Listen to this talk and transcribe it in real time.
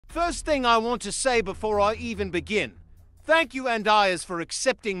First thing I want to say before I even begin, thank you Andyres for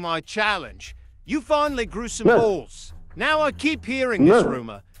accepting my challenge. You finally grew some balls. Now I keep hearing this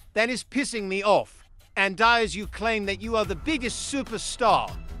rumor that is pissing me off. Andyres, you claim that you are the biggest superstar.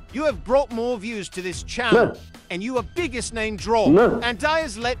 You have brought more views to this channel, and you are biggest name draw.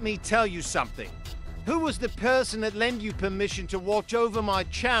 Andyres, let me tell you something. Who was the person that lent you permission to watch over my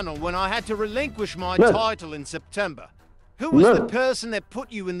channel when I had to relinquish my title in September? Who was the person that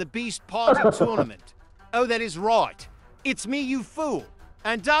put you in the Beast Party tournament? Oh, that is right. It's me, you fool.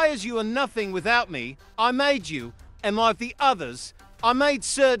 Andyres, you are nothing without me. I made you, and like the others, I made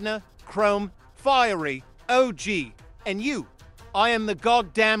Serdna, Chrome, Fiery, OG, and you. I am the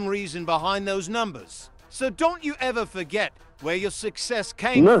goddamn reason behind those numbers. So don't you ever forget where your success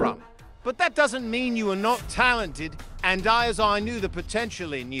came from. But that doesn't mean you are not talented, Andyres, I knew the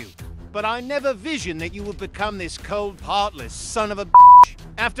potential in you. But I never visioned that you would become this cold, heartless son of a bitch.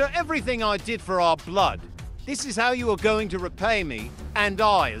 After everything I did for our blood, this is how you are going to repay me,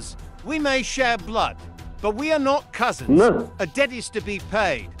 Andyres. We may share blood, but we are not cousins. A debt is to be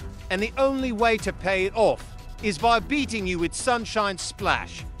paid, and the only way to pay it off is by beating you with Sunshine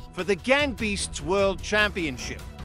Splash for the Gang Beasts World Championship.